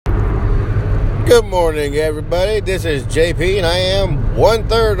Good morning, everybody. This is JP, and I am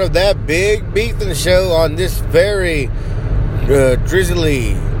 1/3 of that Big Beefing Show on this very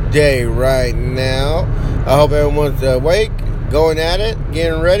drizzly day right now. I hope everyone's awake, going at it,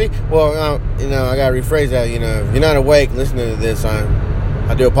 getting ready. Well, I gotta rephrase that. If you're not awake listening to this, I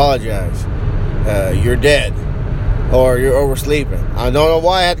do apologize. You're dead, or you're oversleeping. I don't know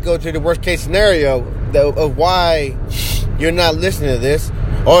why I had to go to the worst case scenario of why you're not listening to this.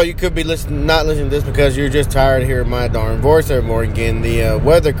 Or you could be not listening to this because you're just tired of hearing my darn voice every morning getting the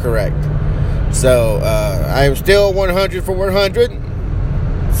weather correct. So, I am still 100 for 100.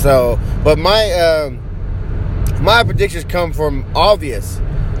 So, but my predictions come from obvious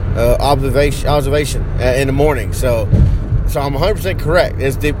observation in the morning. So I'm 100% correct.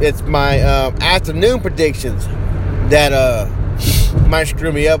 It's my afternoon predictions that might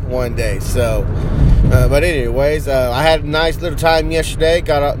screw me up one day. So, but anyways, I had a nice little time yesterday.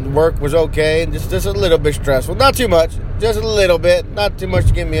 Got out, work was okay, just a little bit stressful. Not too much, just a little bit. Not too much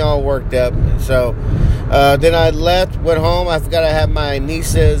to get me all worked up. So then I left, went home. I forgot I had my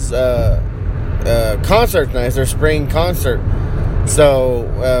niece's concert tonight. It's their spring concert.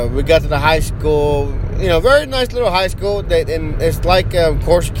 So we got to the high school. Very nice little high school. And it's like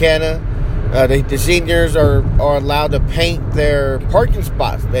Corsicana. The seniors are allowed to paint their parking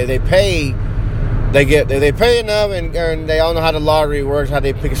spots. They pay. They pay enough, and they all know how the lottery works, how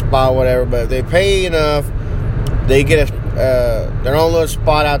they pick a spot, whatever. But if they pay enough, they get their own little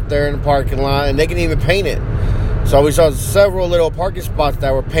spot out there in the parking lot, and they can even paint it. So we saw several little parking spots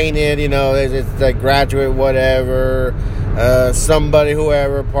that were painted. It's the graduate, whatever, somebody,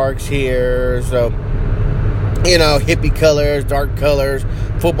 whoever parks here. So hippie colors, dark colors,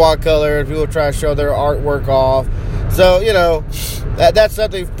 football colors. People try to show their artwork off. So, that's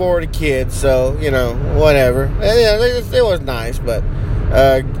something for the kids. So, whatever. It was nice, but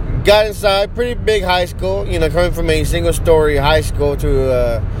got inside. Pretty big high school, coming from a single-story high school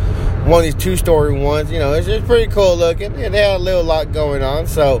to one of these two-story ones. It's just pretty cool looking. And they had a little lot going on.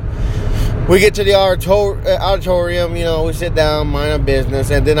 So, we get to the auditorium, we sit down, mind our business.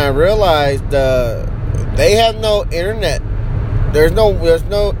 And then I realized they have no internet. There's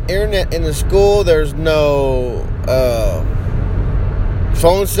no internet in the school. There's no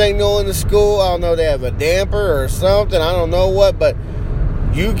phone signal in the school. I don't know. They have a damper or something. I don't know what, but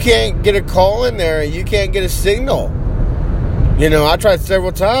you can't get a call in there. You can't get a signal. I tried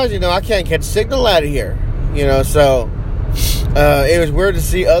several times. I can't catch signal out of here. So it was weird to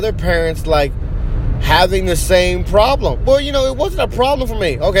see other parents having the same problem. Well, it wasn't a problem for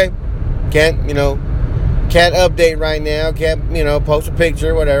me. Okay, can't update right now. Can't, post a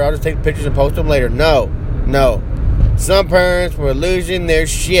picture, whatever. I'll just take the pictures and post them later. No. Some parents were losing their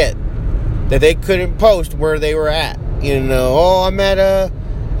shit that they couldn't post where they were at. I'm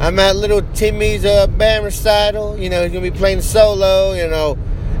at little Timmy's band recital. He's gonna be playing solo.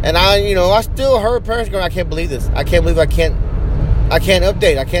 And I still heard parents going, I can't believe this. I can't believe I can't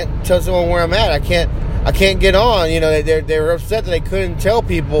update. I can't tell someone where I'm at. I can't get on. They were upset that they couldn't tell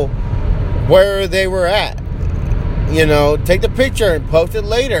people where they were at. Take the picture and post it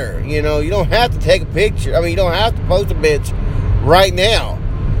later. You don't have to take a picture. You don't have to post a bitch right now.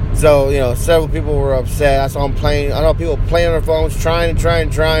 So, several people were upset. I saw them playing. I know people playing on their phones, trying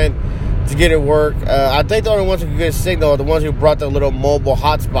to get it work. I think the only ones who could get a signal are the ones who brought the little mobile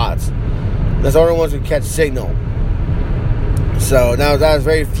hotspots. That's the only ones who catch signal. So, now that was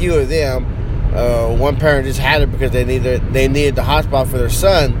very few of them. One parent just had it because they needed the hotspot for their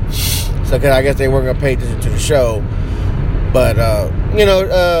son. So, cause I guess they weren't going to pay attention to the show. But,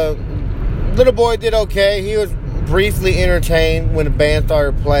 little boy did okay. He was briefly entertained when the band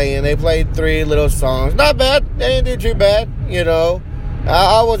started playing. They played 3 little songs. Not bad. They didn't do too bad,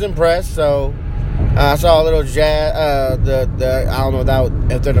 I was impressed. So, I saw a little jazz. I don't know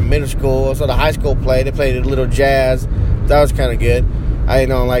if they're in the middle school. So, the high school played. They played a little jazz. That was kind of good. I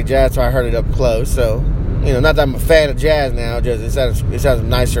don't like jazz, so I heard it up close. So, not that I'm a fan of jazz now, just it sounds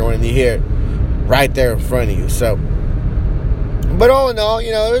nicer when you hear it right there in front of you. So, but all in all,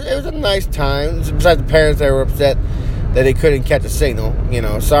 it was a nice time. Besides the parents that were upset that they couldn't catch a signal,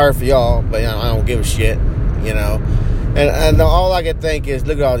 sorry for y'all, but I don't give a shit, And all I can think is,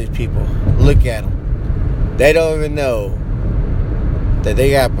 look at all these people. Look at them. They don't even know that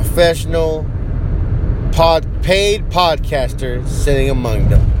they got professional paid podcasters sitting among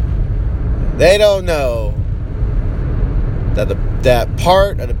them. They don't know that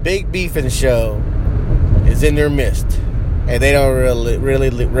part of the Big Beefing Show is in their midst, and they don't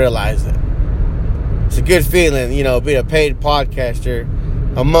really realize it. It's a good feeling, being a paid podcaster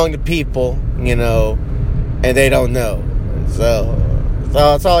among the people, and they don't know. So So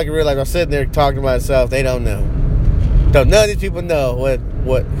that's all I can realize. I'm sitting there talking to myself. They don't know. None of these people know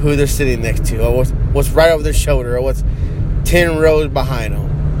who they're sitting next to, or what's right over their shoulder, or what's 10 rows behind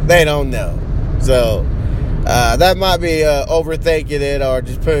them. They don't know. So that might be overthinking it, or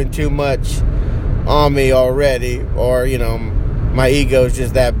just putting too much on me already, or my ego's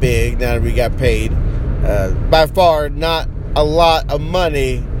just that big now that we got paid. By far, not a lot of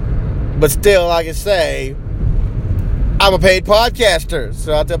money, but still, I can say I'm a paid podcaster.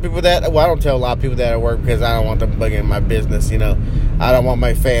 So I tell people that. Well, I don't tell a lot of people that at work because I don't want them bugging my business. I don't want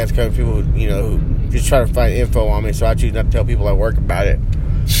my fans coming, people who just try to find info on me. So I choose not to tell people at work about it.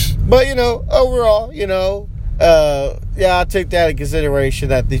 But overall, I took that into consideration,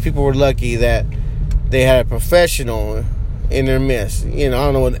 that these people were lucky that they had a professional in their midst. I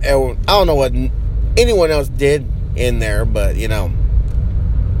don't know what anyone else did in there, but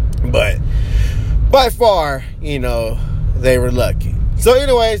but by far, they were lucky. So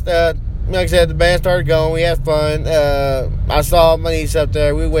anyways, like I said, the band started going. We had fun. I saw my niece up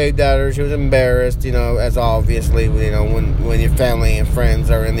there. We waved at her. She was embarrassed, as obviously, when your family and friends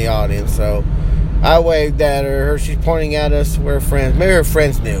are in the audience. So I waved at her. She's pointing at us. We're friends. Maybe her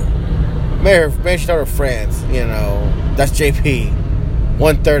friends knew. Maybe she told her friends, that's JP.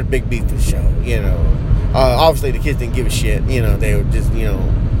 1/3 Big Beefing Show, Obviously, the kids didn't give a shit. They were just,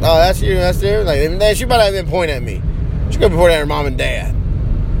 oh, that's you, that's there. Like, and then she might not even point at me. She could be pointing at her mom and dad.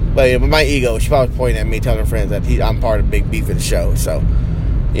 But with my ego, she probably was pointing at me, telling her friends that I'm part of Big Beefing Show. So,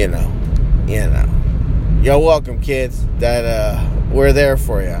 you're welcome, kids. That we're there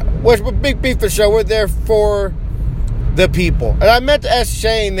for you. With Big Beefing Show, we're there for the people. And I meant to ask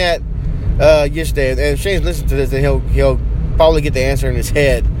Shane that yesterday, and if Shane's listening to this, then he'll probably get the answer in his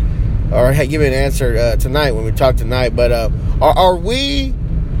head, or give me an answer tonight when we talk tonight. But are we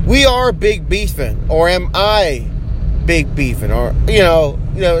are Big Beefing, or am I Big Beefing, or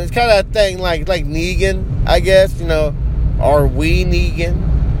it's kind of a thing like Negan, I guess. Are we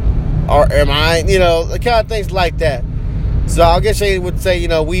Negan, or am I? The kind of things like that. So I guess Shane would say,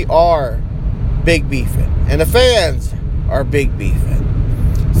 we are Big Beefing, and the fans are Big Beefing.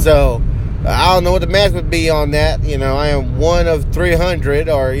 So I don't know what the math would be on that. I am one of 300,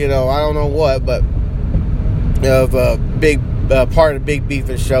 or I don't know what, but of a big part of the Big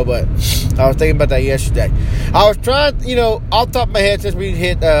Beefing Show. But I was thinking about that yesterday. I was trying, off the top of my head, since we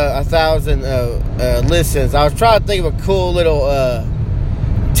hit 1,000 listens, I was trying to think of a cool little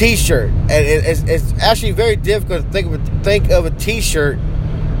T-shirt, and it's actually very difficult to think of a T-shirt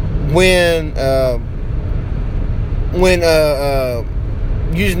when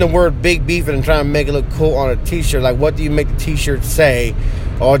using the word Big Beefing and trying to make it look cool on a T-shirt. Like, what do you make the T-shirt say?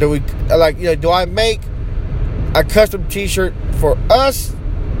 Or do we, do I make a custom T-shirt for us?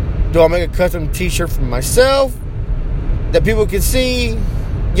 Do I make a custom T-shirt for myself that people can see?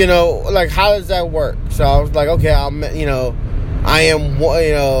 How does that work? So I was like, okay, I am,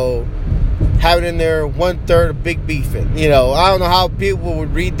 having in there 1/3 of Big Beefing. I don't know how people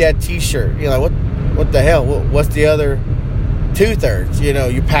would read that T-shirt. What the hell? What's the other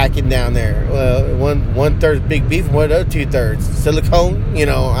 2/3? You're packing down there. Well, 1/3 Big Beefing. What are the other 2/3? Silicone?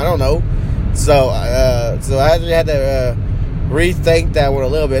 I don't know. So I had to rethink that one a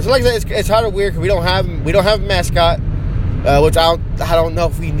little bit. So like I said, it's kind of weird because we don't have a mascot, which I don't know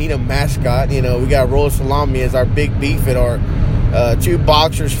if we need a mascot. We got Roll Salami as our Big Beefing, or two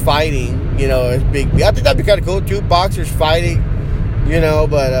boxers fighting. As Big. I think that'd be kind of cool. Two boxers fighting.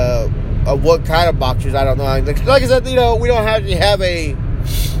 But what kind of boxers? I don't know. Like I said, we don't actually have a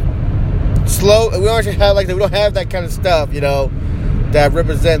slow. We don't actually have we don't have that kind of stuff. That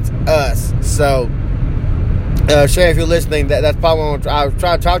represents us. So, Shane, if you're listening, that's probably what I was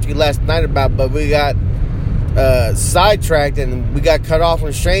trying to talk to you last night about, but we got sidetracked and we got cut off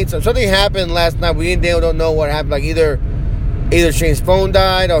on Shane. So something happened last night. We don't know what happened. Like either Shane's phone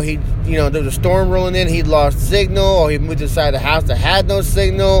died, or there was a storm rolling in. He lost signal, or he moved to the side of the house that had no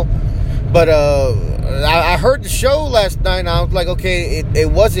signal. But I heard the show last night, and I was like, okay, it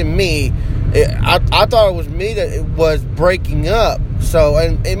wasn't me. I thought it was me that it was breaking up. So,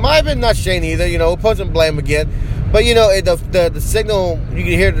 and it might have been not Shane either. We'll put some blame again. But the signal, you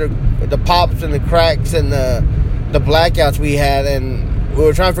can hear the pops and the cracks and the blackouts we had, and we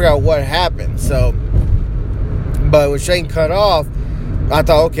were trying to figure out what happened. So, but with Shane cut off, I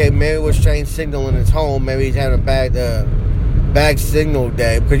thought, okay, maybe it was Shane signaling his home. Maybe he's having a bad signal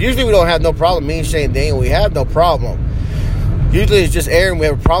day. Because usually we don't have no problem. Me and Shane Daniel, we have no problem. Usually it's just Aaron we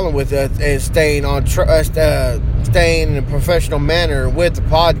have a problem with is staying in a professional manner with the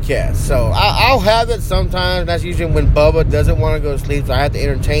podcast. So I'll have it sometimes. That's usually when Bubba doesn't want to go to sleep, so I have to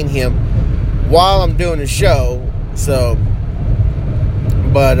entertain him while I'm doing the show. So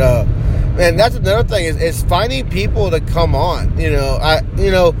But and that's another thing is finding people to come on. It's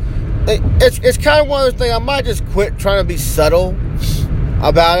kind of one of those things. I might just quit trying to be subtle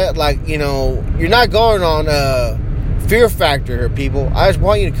about it. Like, you're not going on Fear Factor here, people. I just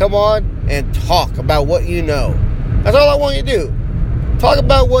want you to come on and talk about what you know. That's all I want you to do. Talk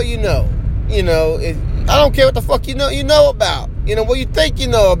about what you know. I don't care what the fuck you know about. What you think you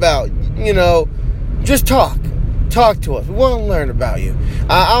know about. Just talk. Talk to us. We want to learn about you.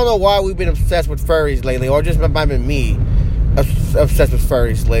 I don't know why we've been obsessed with furries lately, or just might have been me obsessed with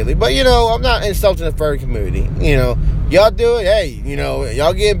furries lately. But, I'm not insulting the furry community. Y'all do it. Hey,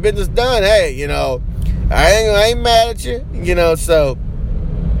 y'all getting business done. Hey, I ain't mad at you. So.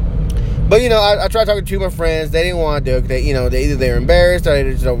 But, I tried talking to my friends. They didn't want to do it. Either they're embarrassed or they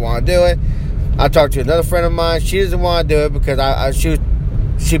just don't want to do it. I talked to another friend of mine. She doesn't want to do it because she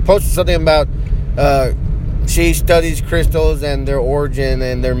posted something about she studies crystals and their origin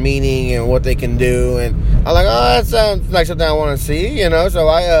and their meaning and what they can do. And I'm like, oh, that sounds like something I want to see, So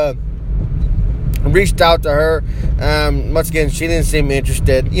I reached out to her. Once again, she didn't seem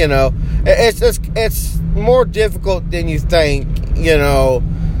interested, It's more difficult than you think,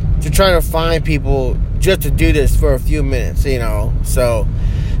 to try to find people just to do this for a few minutes, So,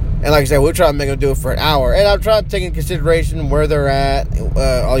 and like I said, we're trying to make them do it for an hour. And I'm trying to take into consideration where they're at.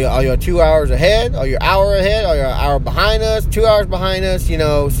 Are you 2 hours ahead? Are you an hour ahead? Are you an hour behind us? 2 hours behind us?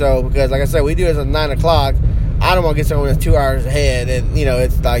 So, because like I said, we do this at 9 o'clock. I don't want to get someone that's 2 hours ahead. And,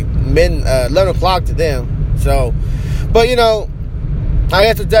 it's like 11 o'clock to them. So, but, I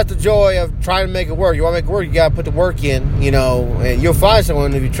guess that's the joy of trying to make it work. You want to make it work, you got to put the work in, and you'll find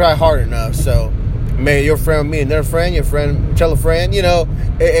someone if you try hard enough. So, maybe your friend will meet another friend, your friend tell a friend,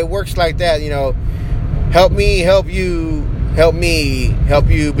 it works like that, help me, help you, help me, help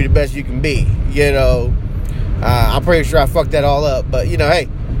you be the best you can be, I'm pretty sure I fucked that all up, but, hey,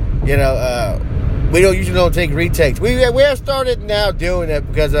 we don't take retakes. We have started now doing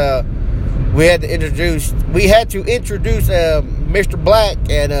it because, we had to introduce Mr. Black,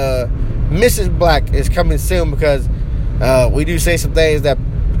 and Mrs. Black is coming soon because we do say some things that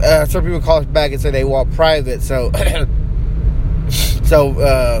some people call us back and say they want private, so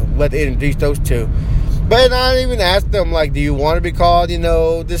let's introduce those two. But I didn't even ask them, like, do you want to be called,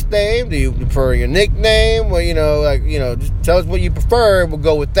 this name? Do you prefer your nickname? Well, just tell us what you prefer and we'll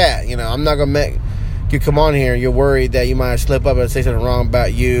go with that. I'm not going to make you come on here and you're worried that you might slip up and say something wrong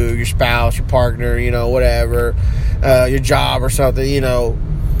about you, your spouse, your partner, whatever, your job or something,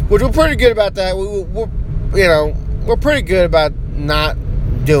 which we're pretty good about that. We're pretty good about not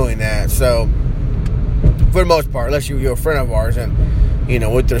doing that. So, for the most part, unless you're a friend of ours and,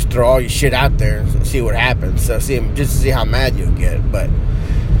 we'll just throw all your shit out there and see what happens. So, just to see how mad you'll get. But,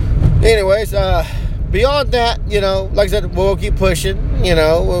 anyways, beyond that, like I said, we'll keep pushing.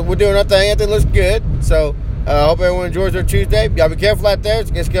 We're doing our thing. Everything looks good. So, I hope everyone enjoys their Tuesday. Y'all be careful out there.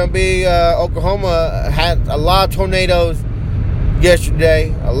 It's going to be, Oklahoma had a lot of tornadoes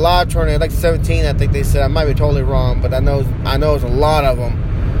yesterday. A lot of tornadoes, like 17, I think they said. I might be totally wrong, but I know it's a lot of them.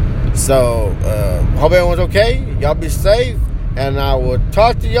 So, hope everyone's okay. Y'all be safe, and I will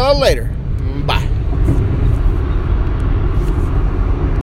talk to y'all later. Bye.